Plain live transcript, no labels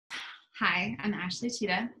Hi, I'm Ashley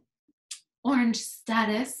Cheetah, Orange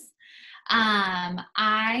Status.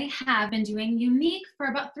 I have been doing Younique for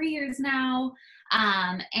about 3 years now,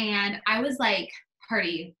 and I was like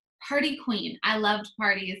party queen. I loved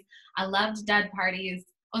parties. I loved dead parties.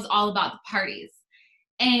 I was all about the parties.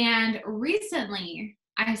 And recently,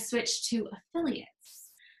 I switched to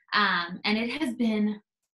affiliates, and it has been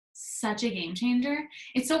such a game changer.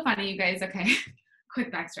 It's so funny, you guys. Okay,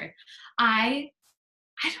 quick backstory. I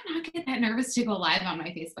do not get that nervous to go live on my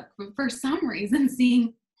Facebook, but for some reason,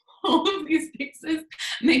 seeing all of these faces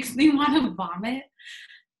makes me want to vomit.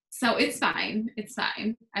 So it's fine. It's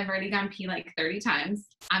fine. I've already gone pee like 30 times.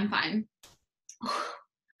 I'm fine.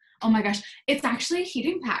 Oh my gosh. It's actually a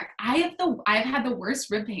heating pack. I've had the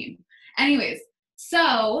worst rib pain. Anyways,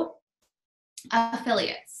 so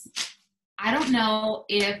affiliates. I don't know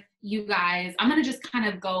if you guys, I'm going to just kind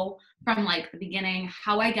of go from like the beginning,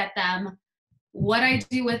 how I get them, what I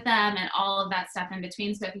do with them, and all of that stuff in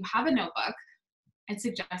between. So if you have a notebook, I'd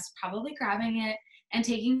suggest probably grabbing it and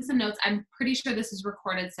taking some notes. I'm pretty sure this is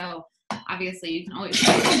recorded, so obviously you can always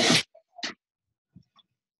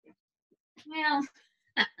well,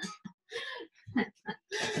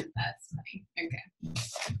 that's funny. Okay.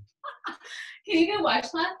 Can you get watch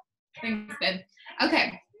that? Thanks, babe.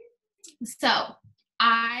 Okay. So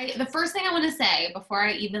the first thing I want to say before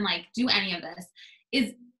I even like do any of this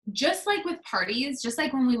is, just like with parties, just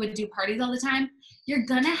like when we would do parties all the time, you're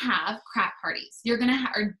going to have crap parties. You're going to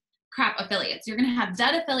have crap affiliates. You're going to have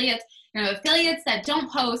dead affiliates. You're going to have affiliates that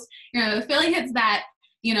don't post. You're going to have affiliates that,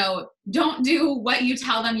 don't do what you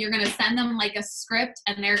tell them. You're going to send them like a script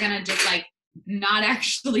and they're going to just like not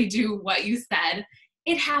actually do what you said.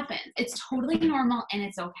 It happens. It's totally normal and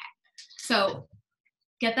it's okay. So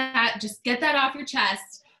just get that off your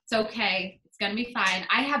chest. It's okay. It's going to be fine.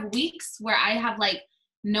 I have weeks where I have like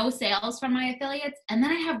no sales from my affiliates, and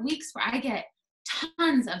then I have weeks where I get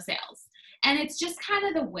tons of sales, and it's just kind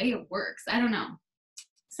of the way it works. I don't know.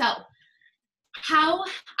 So how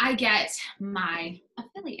I get my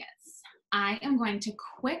affiliates, I am going to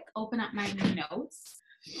quick open up my notes.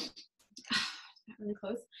 Not really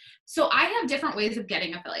close. So I have different ways of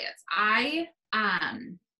getting affiliates. I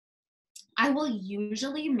will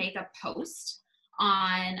usually make a post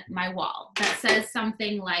on my wall that says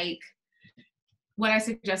something like, what I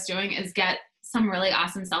suggest doing is get some really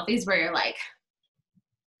awesome selfies where you're like,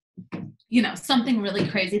 something really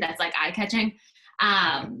crazy that's like eye-catching,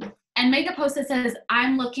 and make a post that says,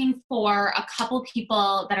 I'm looking for a couple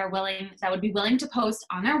people that would be willing to post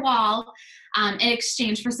on their wall in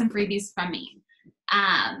exchange for some freebies from me.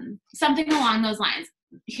 Something along those lines.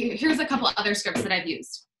 Here's a couple other scripts that I've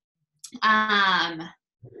used. Sorry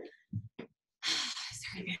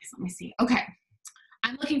guys, let me see. Okay.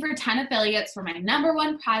 I'm looking for 10 affiliates for my number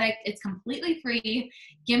one product. It's completely free.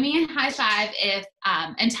 Give me a high five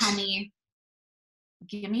and tell me,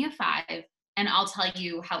 give me a 5 and I'll tell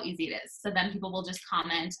you how easy it is. So then people will just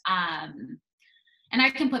comment. And I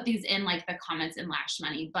can put these in like the comments in Lash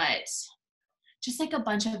Money, but just like a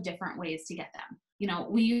bunch of different ways to get them.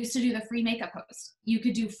 We used to do the free makeup post. You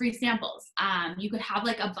could do free samples. You could have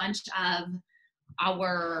like a bunch of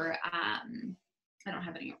our, I don't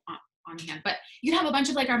have any on hand, but you could have a bunch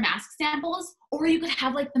of like our mask samples, or you could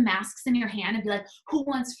have like the masks in your hand and be like, who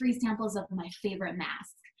wants free samples of my favorite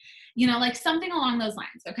mask? Like something along those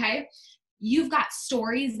lines. Okay. You've got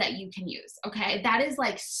stories that you can use. Okay. That is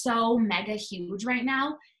like so mega huge right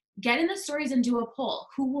now. Get in the stories and do a poll.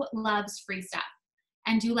 Who loves free stuff?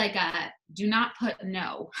 And do like do not put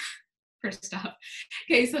no for stuff.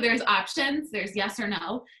 Okay. So there's options. There's yes or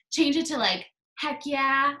no. Change it to like, heck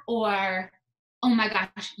yeah, or oh my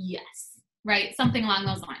gosh, yes, right? Something along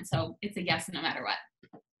those lines. So it's a yes no matter what.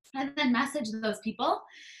 And then message those people.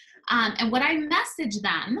 And what I message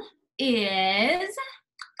them is,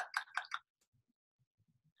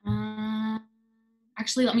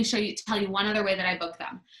 actually, let me tell you one other way that I book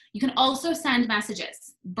them. You can also send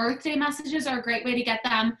messages. Birthday messages are a great way to get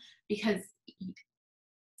them, because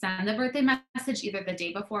send the birthday message either the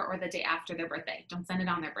day before or the day after their birthday. Don't send it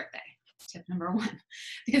on their birthday. Tip number 1,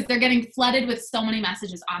 because they're getting flooded with so many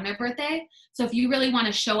messages on their birthday. So if you really want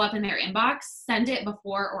to show up in their inbox, send it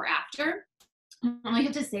before or after. All you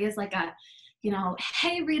have to say is like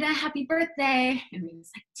hey Rita, happy birthday. And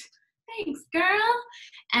it's like, thanks girl.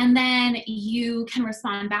 And then you can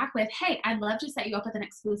respond back with, hey, I'd love to set you up with an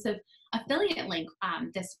exclusive affiliate link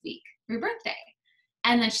this week for your birthday.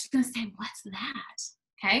 And then she's going to say, what's that?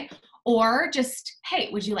 Okay. Or just,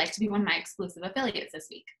 hey, would you like to be one of my exclusive affiliates this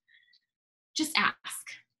week? Just ask.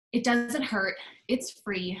 It doesn't hurt. It's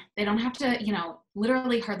free. They don't have to,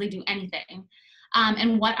 literally hardly do anything.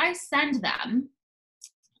 And what I send them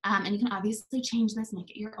And you can obviously change this, make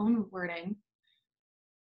it your own wording.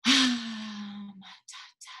 Oh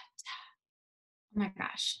my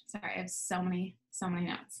gosh. Sorry, I have so many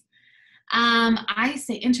notes. I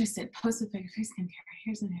say interested, post with bigger face skincare.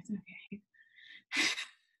 Here's an answer. Okay.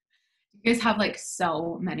 You guys have like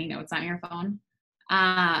so many notes on your phone.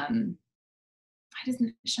 Why doesn't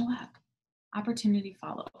it show up? Opportunity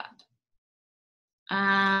follow-up.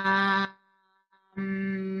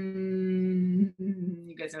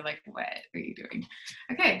 You guys are like, what are you doing?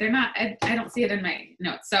 Okay, they're not, I don't see it in my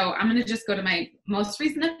notes. So I'm gonna just go to my most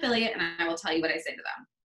recent affiliate and I will tell you what I say to them.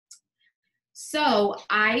 So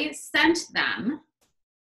I sent them,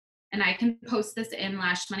 and I can post this in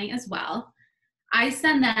Lash Money as well. I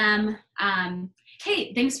send them,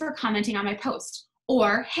 hey, thanks for commenting on my post,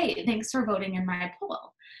 or hey, thanks for voting in my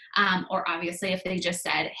poll. Or obviously if they just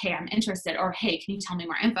said, hey, I'm interested, or hey, can you tell me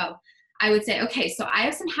more info? I would say, okay, so I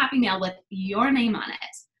have some Happy Mail with your name on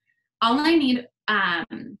it.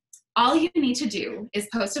 All you need to do is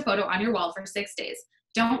post a photo on your wall for 6 days.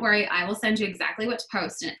 Don't worry, I will send you exactly what to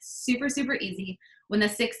post, and it's super, super easy. When the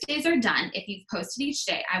 6 days are done, if you've posted each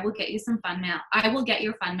day, I will get you some fun mail. I will get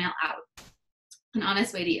your fun mail out. An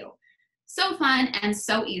honest way to you. So fun and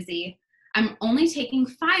so easy. I'm only taking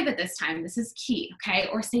 5 at this time. This is key, okay?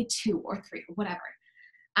 Or say 2 or 3 or whatever.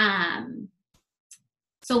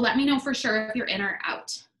 So let me know for sure if you're in or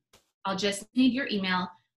out. I'll just need your email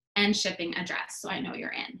and shipping address so I know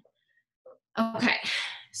you're in. Okay,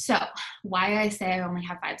 so why I say I only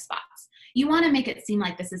have 5 spots. You want to make it seem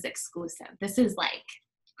like this is exclusive. This is like,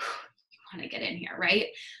 you want to get in here, right?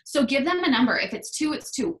 So give them a number. If it's 2,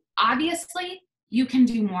 it's 2. Obviously, you can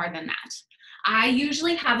do more than that. I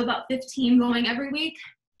usually have about 15 going every week,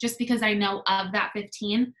 just because I know of that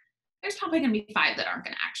 15, there's probably going to be 5 that aren't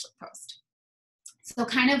going to actually post. So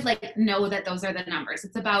kind of like know that those are the numbers.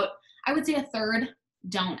 It's about, I would say, a third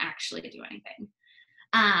don't actually do anything.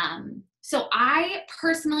 So I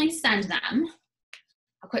personally send them,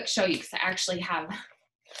 I'll quick show you because I actually have,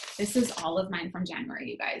 this is all of mine from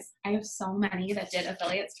January, you guys. I have so many that did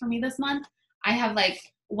affiliates for me this month. I have like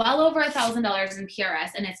well over $1,000 in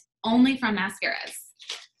PRS, and it's only from mascaras.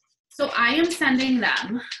 So I am sending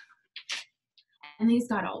them, and these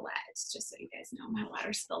got all wet, just so you guys know, my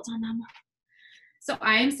water spilled on them. So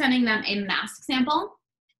I am sending them a mask sample.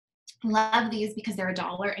 Love these because they're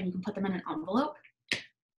 $1 and you can put them in an envelope.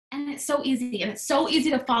 And it's so easy, and it's so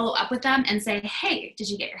easy to follow up with them and say, hey, did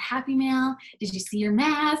you get your Happy Mail? Did you see your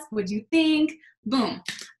mask? What'd you think? Boom.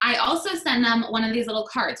 I also send them one of these little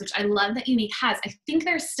cards, which I love that Younique has. I think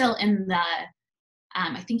they're still in the,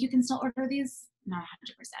 I think you can still order these, not 100%,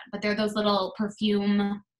 but they're those little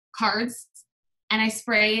perfume cards. And I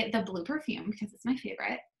spray the blue perfume because it's my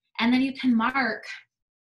favorite. And then you can mark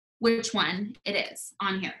which one it is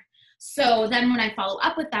on here. So then when I follow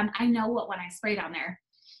up with them, I know what one I sprayed on there.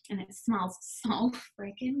 And it smells so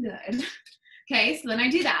freaking good. Okay, so then I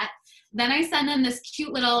do that. Then I send them this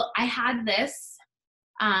cute little, I had this,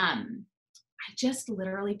 I just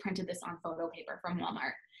literally printed this on photo paper from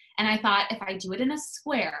Walmart. And I thought if I do it in a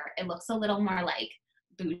square, it looks a little more like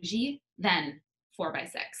bougie than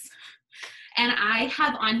 4x6. And I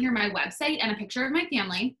have on here my website and a picture of my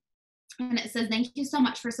family. And it says, thank you so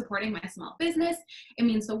much for supporting my small business. It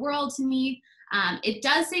means the world to me. It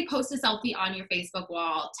does say post a selfie on your Facebook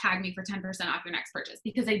wall, tag me for 10% off your next purchase,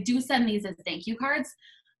 because I do send these as thank you cards.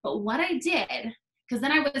 But what I did, because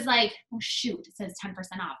then I was like, oh shoot, it says 10%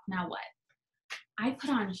 off, now what? I put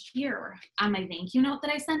on here on my thank you note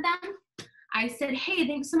that I sent them, I said, hey,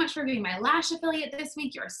 thanks so much for being my lash affiliate this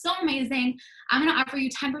week. You're so amazing. I'm gonna offer you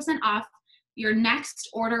 10% off your next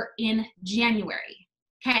order in January,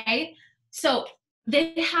 okay? So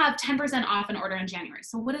they have 10% off an order in January.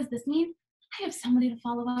 So what does this mean? I have somebody to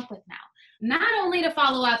follow up with now. Not only to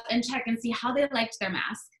follow up and check and see how they liked their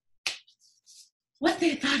mask, what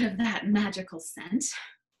they thought of that magical scent,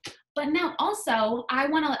 but now also I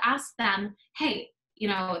want to ask them, hey, you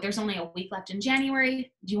know, there's only a week left in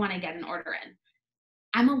January. Do you want to get an order in?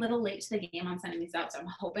 I'm a little late to the game on sending these out, so I'm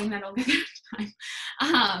hoping that I'll get there in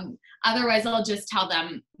time. Otherwise, I'll just tell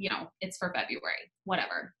them, you know, it's for February,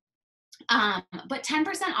 whatever. But 10%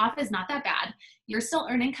 off is not that bad. You're still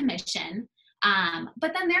earning commission.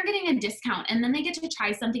 But then they're getting a discount, and then they get to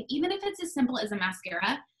try something, even if it's as simple as a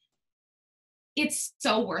mascara. It's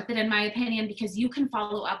so worth it in my opinion, because you can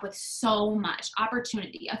follow up with so much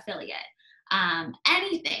opportunity, affiliate,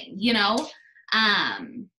 anything, you know?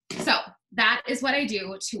 So that is what I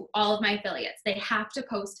do to all of my affiliates. They have to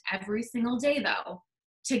post every single day though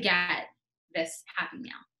to get this Happy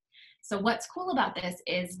Mail. So what's cool about this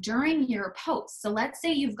is during your post, so let's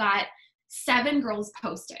say you've got 7 girls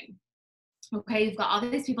posting. Okay, you've got all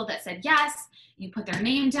these people that said yes, you put their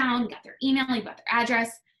name down, you got their email, you got their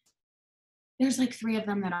address. There's like 3 of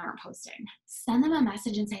them that aren't posting. Send them a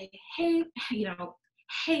message and say, hey,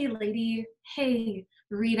 hey lady, hey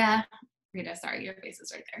Rita, sorry, your face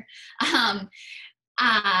is right there.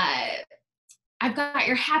 I've got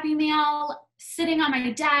your happy mail sitting on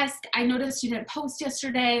my desk. I noticed you didn't post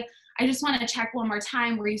yesterday. I just want to check one more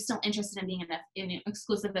time. Were you still interested in being an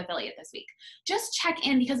exclusive affiliate this week? Just check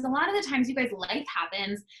in, because a lot of the times you guys, life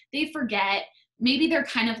happens, they forget, maybe they're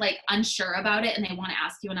kind of like unsure about it and they want to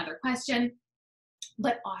ask you another question,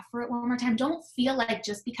 but offer it one more time. Don't feel like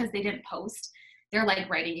just because they didn't post, they're like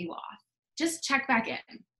writing you off. Just check back in.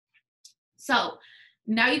 So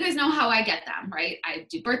now you guys know how I get them, right? I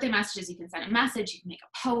do birthday messages. You can send a message, you can make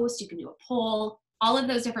a post, you can do a poll, all of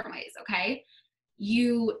those different ways, okay?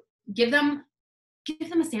 You give them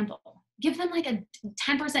a sample. Give them like a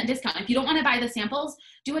 10% discount. If you don't want to buy the samples,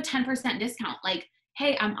 do a 10% discount. Like,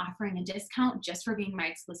 hey, I'm offering a discount just for being my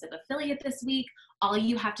exclusive affiliate this week. All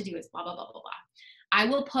you have to do is blah, blah, blah, blah, blah. I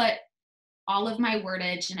will put all of my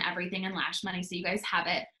wordage and everything in Lash Money so you guys have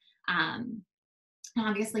it.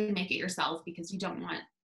 Obviously make it yourself, because you don't want,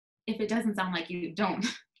 if it doesn't sound like you, don't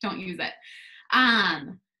use it.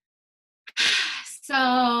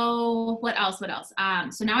 So what else?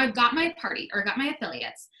 So now I've got my got my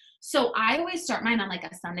affiliates. So I always start mine on like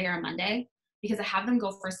a Sunday or a Monday, because I have them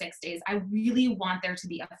go for 6 days. I really want there to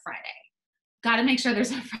be a Friday. Got to make sure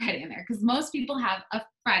there's a Friday in there, because most people have a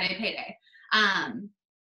Friday payday.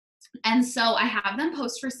 And so I have them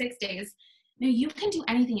post for 6 days. Now you can do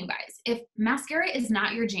anything, you guys. If mascara is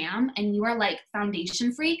not your jam and you are like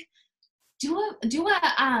foundation freak, do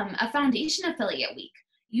a foundation affiliate week.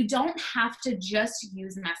 You don't have to just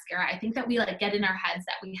use mascara. I think that we like get in our heads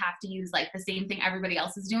that we have to use like the same thing everybody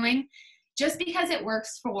else is doing. Just because it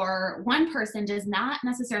works for one person does not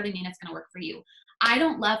necessarily mean it's going to work for you. I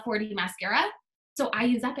don't love 4D mascara, so I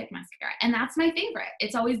use Epic mascara, and that's my favorite.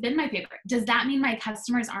 It's always been my favorite. Does that mean my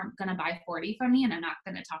customers aren't going to buy 4D from me and I'm not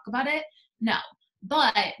going to talk about it? No,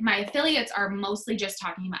 but my affiliates are mostly just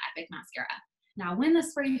talking about Epic mascara. Now, when the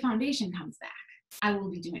spray foundation comes back, I will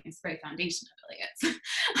be doing spray foundation affiliates.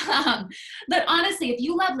 But honestly, if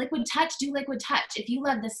you love Liquid Touch, do Liquid Touch. If you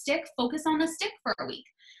love the stick, focus on the stick for a week.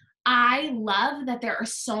 I love that there are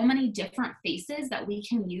so many different faces that we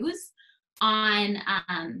can use on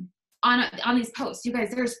these posts. You guys,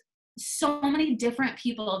 there's so many different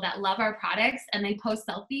people that love our products and they post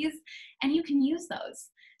selfies, and you can use those.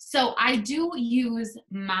 So I do use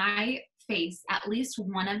my face at least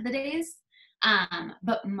one of the days,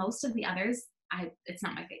 but most of the others, it's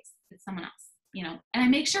not my face, it's someone else, and I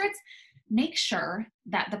make sure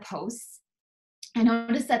that the posts, I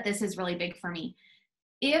notice that this is really big for me.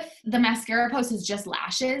 If the mascara post is just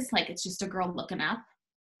lashes, like it's just a girl looking up,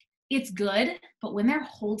 it's good, but when they're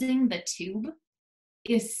holding the tube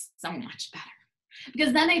is so much better,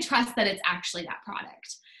 because then they trust that it's actually that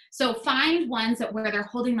product. So find ones where they're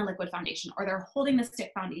holding the liquid foundation, or they're holding the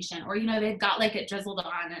stick foundation, or they've got like it drizzled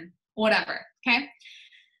on and whatever, okay?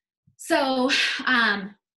 So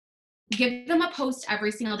give them a post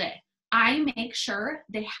every single day. I make sure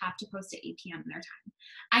they have to post at 8 p.m. their time.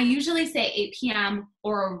 I usually say 8 p.m.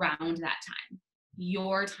 or around that time,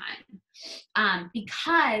 your time,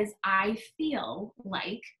 because I feel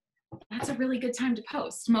like that's a really good time to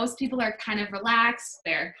post. Most people are kind of relaxed.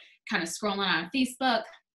 They're kind of scrolling on Facebook.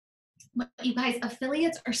 But you guys,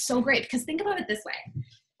 affiliates are so great, because think about it this way.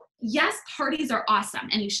 Yes, parties are awesome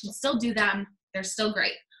and you should still do them. They're still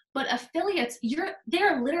great. But affiliates,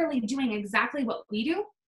 they're literally doing exactly what we do,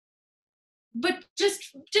 but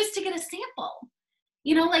just to get a sample.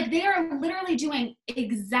 Like they are literally doing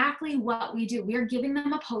exactly what we do. We're giving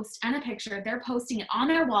them a post and a picture. They're posting it on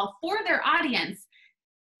their wall for their audience,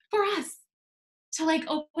 for us to like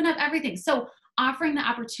open up everything. So offering the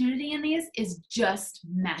opportunity in these is just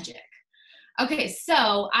magic. Okay,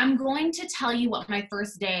 so I'm going to tell you what my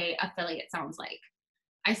first day affiliate sounds like.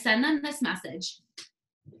 I send them this message.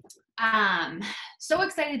 So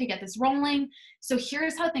excited to get this rolling. So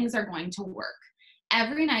here's how things are going to work.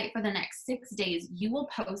 Every night for the next 6 days, you will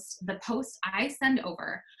post the post I send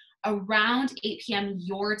over around 8 p.m.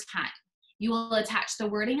 your time. You will attach the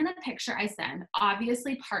wording in the picture I send.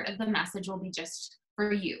 Obviously, part of the message will be just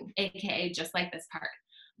for you, aka just like this part.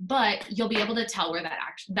 But you'll be able to tell where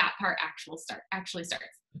that part actually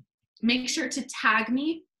starts. Make sure to tag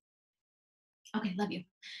me. Okay, love you.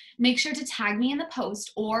 Make sure to tag me in the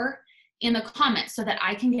post or in the comments so that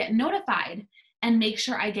I can get notified and make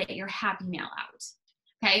sure I get your happy mail out.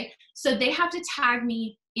 Okay, so they have to tag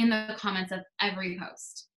me in the comments of every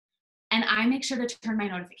post. And I make sure to turn my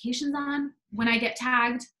notifications on when I get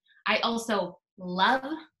tagged. I also love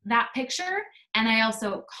that picture, and I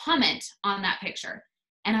also comment on that picture.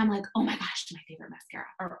 And I'm like, oh my gosh, my favorite mascara,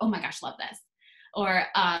 or oh my gosh, love this, or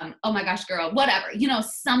oh my gosh, girl, whatever, you know,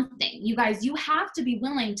 something. You guys, you have to be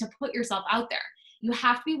willing to put yourself out there. You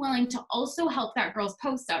have to be willing to also help that girl's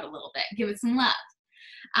post out a little bit, give it some love.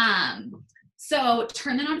 So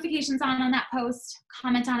turn the notifications on that post,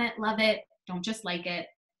 comment on it, love it. Don't just like it,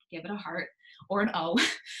 give it a heart or an O.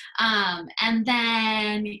 And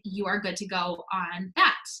then you are good to go on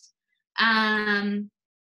that.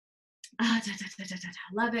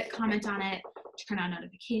 Love it, comment on it, turn on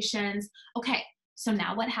notifications. Okay, so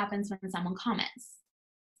now what happens when someone comments?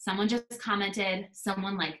 Someone just commented,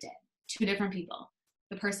 someone liked it, 2 different people.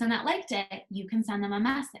 The person that liked it, you can send them a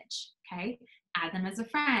message, okay? Add them as a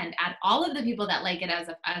friend, add all of the people that like it as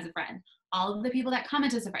a friend, all of the people that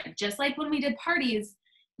comment as a friend. Just like when we did parties,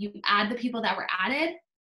 you add the people that were added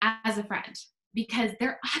as a friend because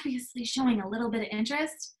they're obviously showing a little bit of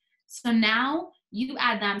interest. So now you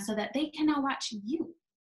add them so that they can now watch you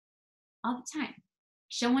all the time,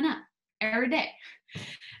 showing up every day.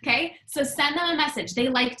 Okay, so send them a message. They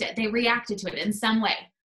liked it. They reacted to it in some way.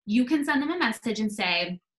 You can send them a message and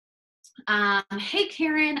say, hey,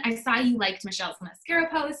 Karen, I saw you liked Michelle's mascara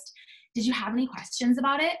post. Did you have any questions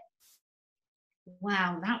about it?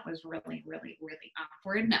 Wow, that was really, really, really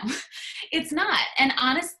awkward. No, it's not. And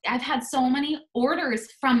honestly, I've had so many orders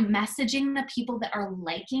from messaging the people that are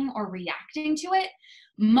liking or reacting to it.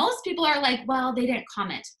 Most people are like, well, they didn't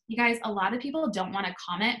comment. You guys, a lot of people don't want to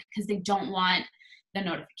comment because they don't want the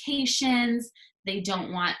notifications. They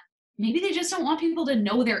don't want, maybe they just don't want people to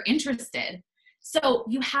know they're interested. So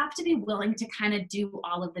you have to be willing to kind of do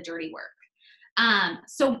all of the dirty work.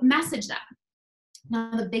 So message them.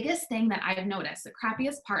 Now, the biggest thing that I've noticed, the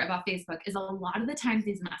crappiest part about Facebook is a lot of the times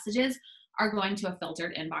these messages are going to a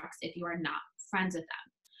filtered inbox if you are not friends with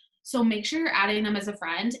them. So make sure you're adding them as a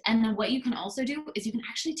friend. And then what you can also do is you can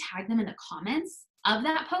actually tag them in the comments of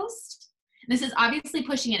that post. This is obviously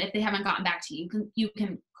pushing it if they haven't gotten back to you. You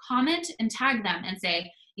can comment and tag them and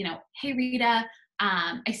say, you know, hey, Rita,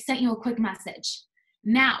 I sent you a quick message.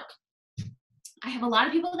 Now, I have a lot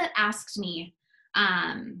of people that asked me,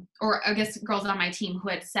 or I guess girls on my team who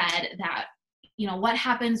had said that, you know, what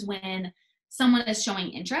happens when someone is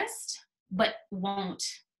showing interest but won't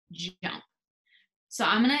jump? So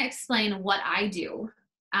I'm going to explain what I do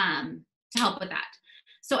to help with that.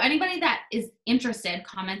 So anybody that is interested,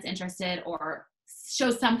 comments interested, or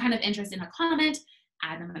shows some kind of interest in a comment,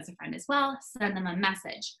 add them as a friend as well, send them a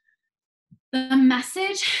message. The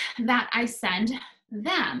message that I send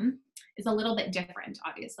them is a little bit different,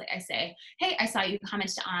 obviously. I say, hey, I saw you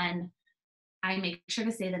commented on, I make sure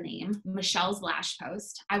to say the name, Michelle's Lash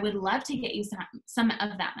Post. I would love to get you some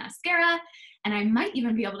of that mascara, and I might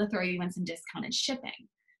even be able to throw you in some discounted shipping.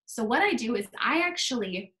 So what I do is I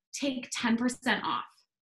actually take 10% off.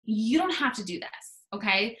 You don't have to do this,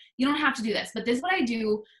 okay? You don't have to do this, but this is what I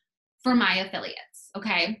do for my affiliates,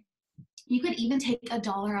 okay? You could even take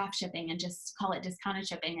 $1 off shipping and just call it discounted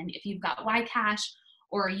shipping. And if you've got YCash,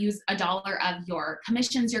 or use $1 of your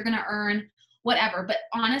commissions you're gonna earn, whatever. But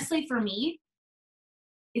honestly, for me,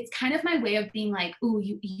 it's kind of my way of being like, ooh,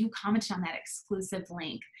 you commented on that exclusive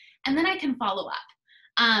link. And then I can follow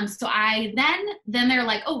up. So then they're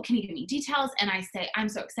like, oh, can you give me details? And I say, I'm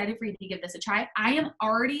so excited for you to give this a try. I am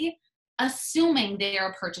already assuming they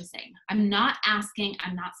are purchasing. I'm not asking,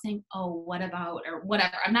 I'm not saying, oh, what about, or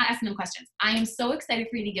whatever. I'm not asking them questions. I am so excited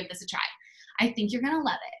for you to give this a try. I think you're gonna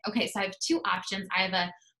love it. Okay, so I have 2 options. I have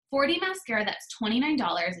a 40 mascara that's $29. It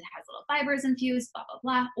has little fibers infused, blah, blah,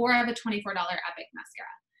 blah. Or I have a $24 Epic mascara.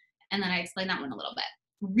 And then I explain that one a little bit.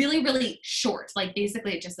 Really, really short. Like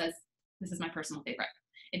basically it just says, this is my personal favorite.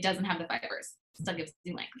 It doesn't have the fibers. It still gives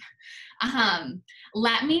you length.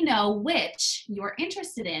 Let me know which you're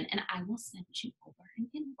interested in and I will send you over an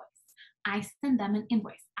invoice. I send them an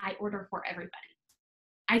invoice. I order for everybody.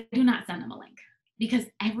 I do not send them a link because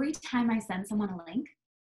every time I send someone a link,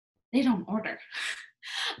 they don't order.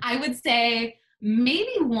 I would say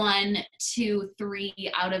maybe 1, 2,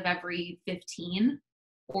 3 out of every 15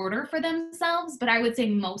 order for themselves, but I would say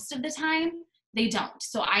most of the time they don't.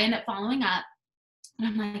 So I end up following up and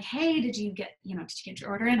I'm like, hey, did you get your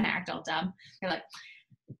order in? I act all dumb. They're like,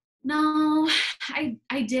 no,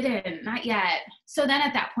 I didn't, not yet. So then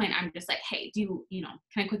at that point, I'm just like, hey, can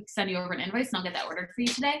I quick send you over an invoice and I'll get that ordered for you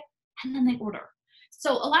today? And then they order.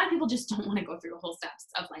 So a lot of people just don't want to go through the whole steps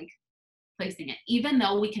of like placing it. Even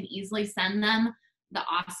though we can easily send them the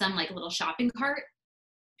awesome like little shopping cart,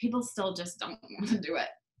 people still just don't want to do it.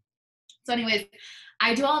 So anyways,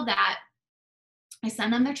 I do all of that. I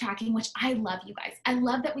send them their tracking, which I love, you guys. I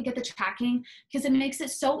love that we get the tracking because it makes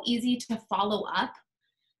it so easy to follow up.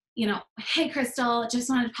 You know, hey, Crystal, just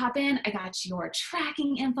wanted to pop in. I got your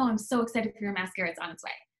tracking info. I'm so excited for your mascara. It's on its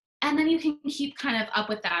way. And then you can keep kind of up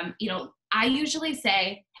with them. You know, I usually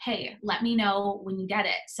say, hey, let me know when you get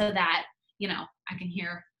it so that, you know, I can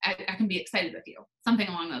hear, I can be excited with you. Something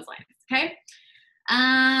along those lines, okay?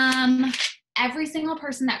 Every single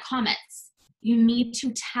person that comments, you need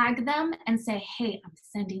to tag them and say, hey, I'm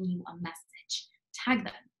sending you a message. Tag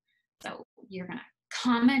them. So you're going to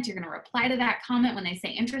comment, you're going to reply to that comment when they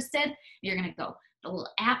say interested. You're going to go the little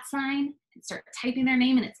 @ sign and start typing their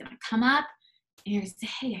name, and it's going to come up. And you're going to say,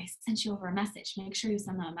 hey, I sent you over a message. Make sure you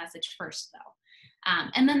send them a message first, though.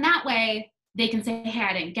 And then that way they can say, hey,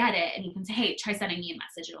 I didn't get it. And you can say, hey, try sending me a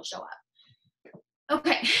message. It'll show up.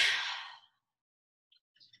 Okay.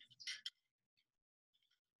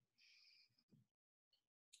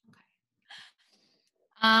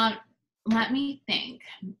 Let me think.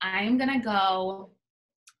 I'm gonna go,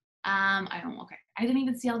 okay. I didn't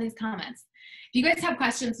even see all these comments. If you guys have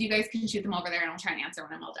questions, you guys can shoot them over there and I'll try and answer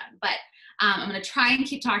when I'm all done. But I'm gonna try and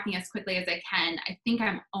keep talking as quickly as I can. I think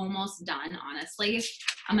I'm almost done, honestly.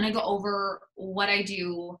 I'm gonna go over what I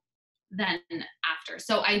do then after.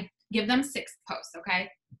 So I give them 6 posts, okay?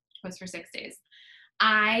 Posts for 6 days.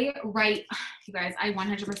 I write, you guys, I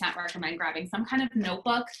 100% recommend grabbing some kind of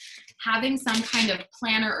notebook, having some kind of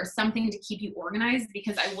planner or something to keep you organized,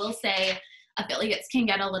 because I will say affiliates can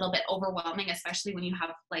get a little bit overwhelming, especially when you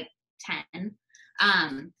have like 10.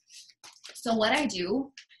 So what I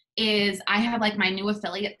do is I have like my new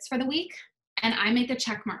affiliates for the week, and I make a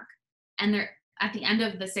check mark, and they're at the end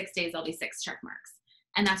of the 6 days, there'll be 6 check marks.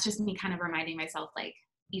 And that's just me kind of reminding myself, like,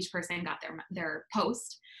 each person got their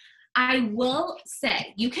post. I will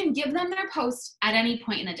say, you can give them their post at any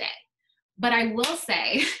point in the day, but I will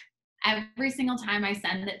say every single time I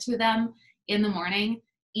send it to them in the morning,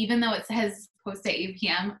 even though it says post at 8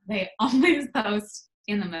 p.m., they always post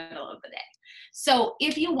in the middle of the day. So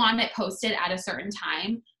if you want it posted at a certain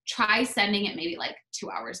time, try sending it maybe like 2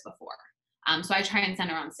 hours before. So I try and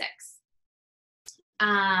send around 6.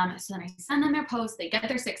 So then I send them their post, they get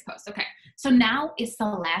their 6 posts. Okay, so now it's the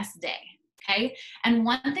last day. Okay. And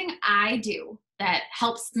one thing I do that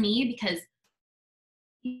helps me, because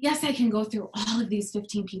yes, I can go through all of these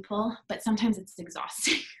 15 people, but sometimes it's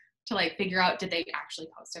exhausting to like figure out, did they actually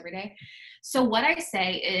post every day? So what I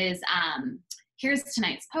say is, here's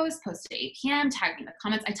tonight's post at 8 p.m., tag me in the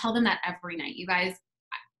comments. I tell them that every night, you guys,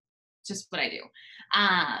 just what I do.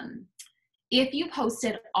 If you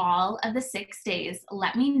posted all of the 6 days,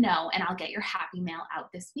 let me know and I'll get your happy mail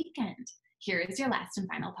out this weekend. Here is your last and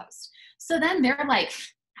final post. So then they're like,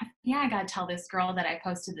 yeah, I gotta tell this girl that I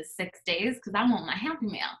posted the 6 days because I want my happy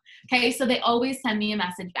mail. Okay, so they always send me a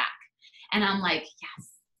message back. And I'm like, yes,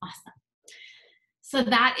 awesome. So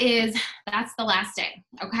that's the last day,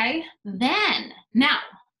 okay? Then, now,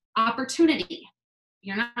 opportunity.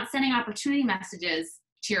 You're not sending opportunity messages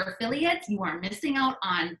to your affiliates. You are missing out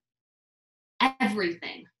on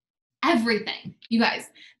everything. Everything. You guys,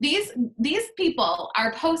 these people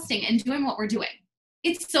are posting and doing what we're doing.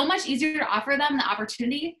 It's so much easier to offer them the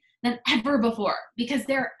opportunity than ever before because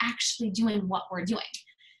they're actually doing what we're doing.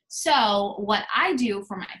 So what I do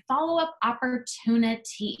for my follow-up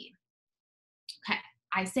opportunity, okay,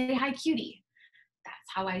 I say, hi, cutie. That's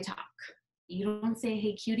how I talk. You don't say,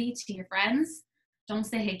 hey, cutie to your friends. Don't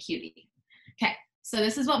say, hey, cutie. Okay, so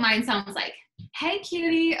this is what mine sounds like. Hey,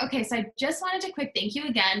 cutie. Okay, so I just wanted to quick thank you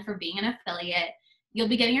again for being an affiliate. You'll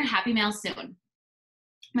be getting your happy mail soon.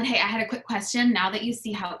 But hey, I had a quick question. Now that you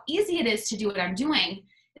see how easy it is to do what I'm doing,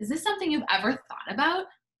 is this something you've ever thought about?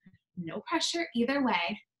 No pressure either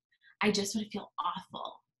way. I just would feel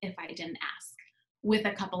awful if I didn't ask, with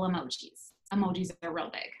a couple emojis. Emojis are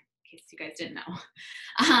real big, in case you guys didn't know.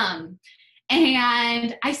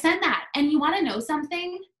 And I send that. And you want to know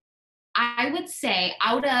something? I would say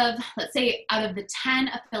let's say out of the 10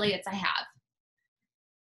 affiliates I have,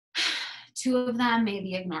 2 of them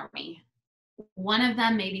maybe ignore me. 1 of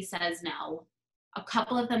them maybe says no. A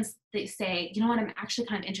couple of them, they say, you know what, I'm actually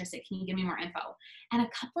kind of interested. Can you give me more info? And a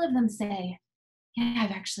couple of them say, yeah,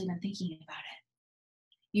 I've actually been thinking about it.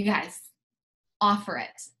 You guys, offer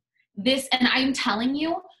it. And I'm telling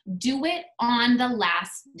you, do it on the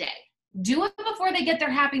last day. Do it before they get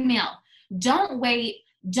their happy mail. Don't wait.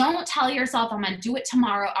 Don't tell yourself, I'm going to do it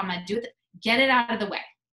tomorrow. I'm going to do it. Get it out of the way.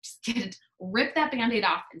 Just rip that Band-Aid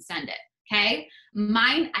off and send it. Okay.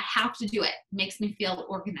 Mine, I have to do it. Makes me feel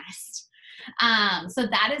organized. So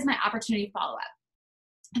that is my opportunity follow-up.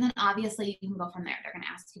 And then obviously you can go from there. They're going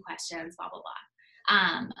to ask you questions, blah, blah,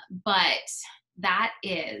 blah. But that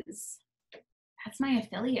is that's my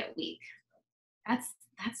affiliate week. That's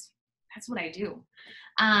what I do.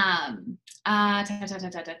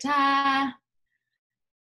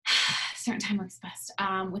 Certain time works best.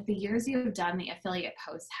 With the years you have done the affiliate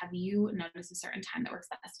posts, have you noticed a certain time that works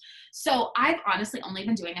best? So I've honestly only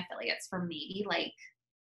been doing affiliates for maybe like,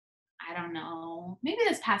 I don't know, maybe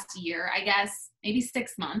this past year, I guess, maybe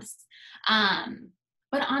 6 months.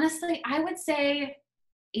 But honestly, I would say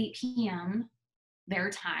 8 p.m. their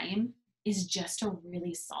time is just a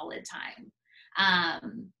really solid time.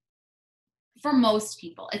 For most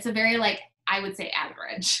people, it's a very, like, I would say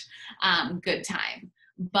average, good time.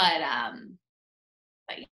 But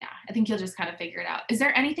yeah, I think you'll just kind of figure it out. Is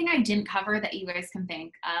there anything I didn't cover that you guys can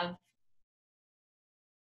think of?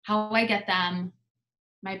 How I get them,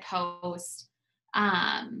 my post.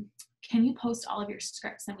 Can you post all of your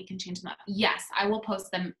scripts and we can change them up? Yes, I will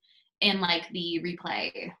post them in like the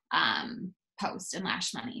replay post in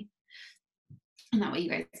Lash Money. And that way you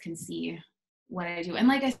guys can see what I do. And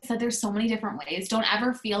like I said, there's so many different ways. Don't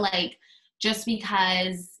ever feel like just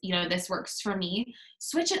because, you know, this works for me,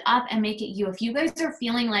 switch it up and make it you. If you guys are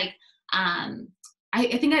feeling like, I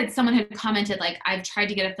think someone had commented, like, I've tried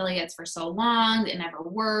to get affiliates for so long, it never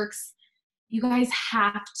works. You guys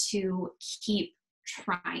have to keep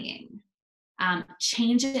trying.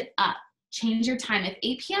 Change it up. Change your time. If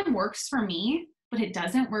 8 p.m. works for me, but it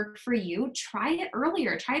doesn't work for you, try it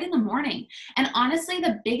earlier. Try it in the morning. And honestly,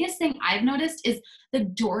 the biggest thing I've noticed is the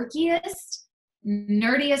dorkiest,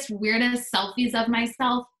 nerdiest, weirdest selfies of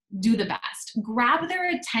myself do the best. Grab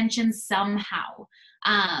their attention somehow.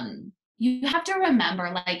 You have to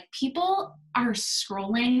remember, like, people are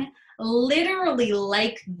scrolling literally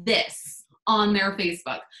like this on their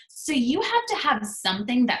Facebook. So you have to have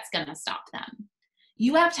something that's going to stop them.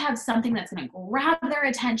 You have to have something that's going to grab their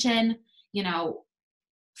attention. You know,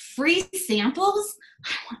 free samples.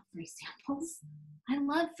 I want free samples. I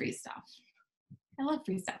love free stuff. I love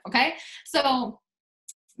free stuff. Okay. So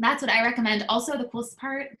that's what I recommend. Also, the coolest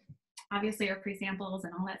part, obviously, our free samples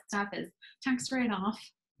and all that stuff is text right off.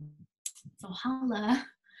 So holla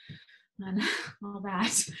on all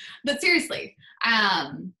that. But seriously,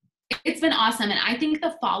 it's been awesome. And I think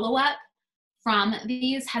the follow-up from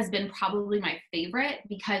these has been probably my favorite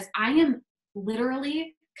because I am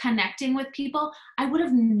literally connecting with people I would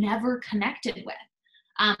have never connected with.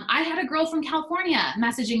 I had a girl from California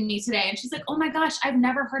messaging me today and she's like, oh my gosh, I've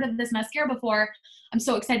never heard of this mascara before. I'm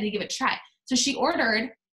so excited to give it a try. So she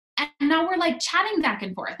ordered and now we're like chatting back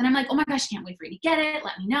and forth. And I'm like, oh my gosh, can't wait for you to get it.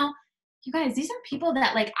 Let me know. You guys, these are people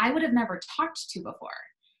that like I would have never talked to before.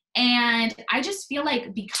 And I just feel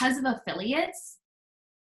like because of affiliates,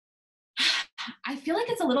 I feel like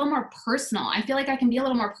it's a little more personal. I feel like I can be a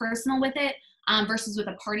little more personal with it versus with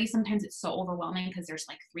a party. Sometimes it's so overwhelming because there's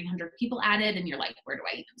like 300 people added and you're like, where do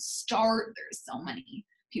I even start? There's so many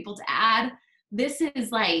people to add. This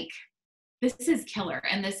is killer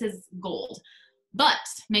and this is gold. But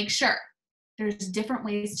make sure there's different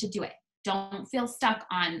ways to do it. Don't feel stuck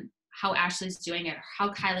on how Ashley's doing it or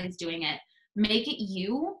how Kylie's doing it. Make it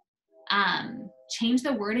you. Change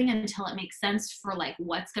the wording until it makes sense for like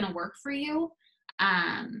what's going to work for you.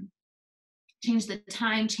 Change the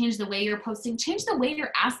time, change the way you're posting, change the way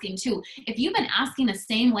you're asking too. If you've been asking the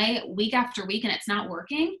same way week after week and it's not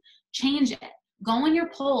working, change it. Go on your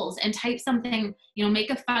polls and type something, you know,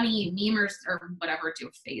 make a funny meme or whatever, do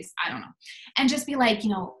a face, I don't know. And just be like,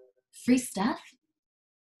 you know, free stuff?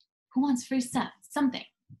 Who wants free stuff? Something.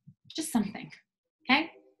 Just something.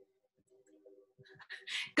 Okay?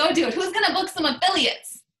 Go do it. Who's going to book some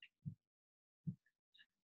affiliates?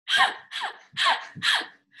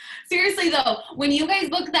 Seriously though, when you guys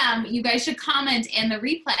book them, you guys should comment in the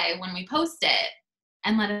replay when we post it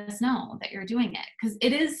and let us know that you're doing it. Because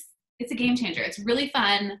it's a game changer. It's really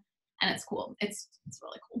fun and it's cool. It's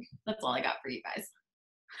really cool. That's all I got for you guys.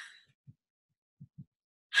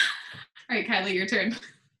 All right, Kylie, your turn.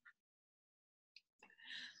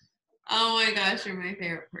 Oh my gosh, you're my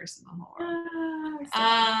favorite person in the whole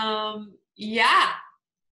world.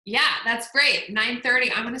 Yeah, that's great.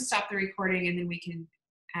 9:30. I'm gonna stop the recording and then we can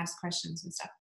ask questions and stuff.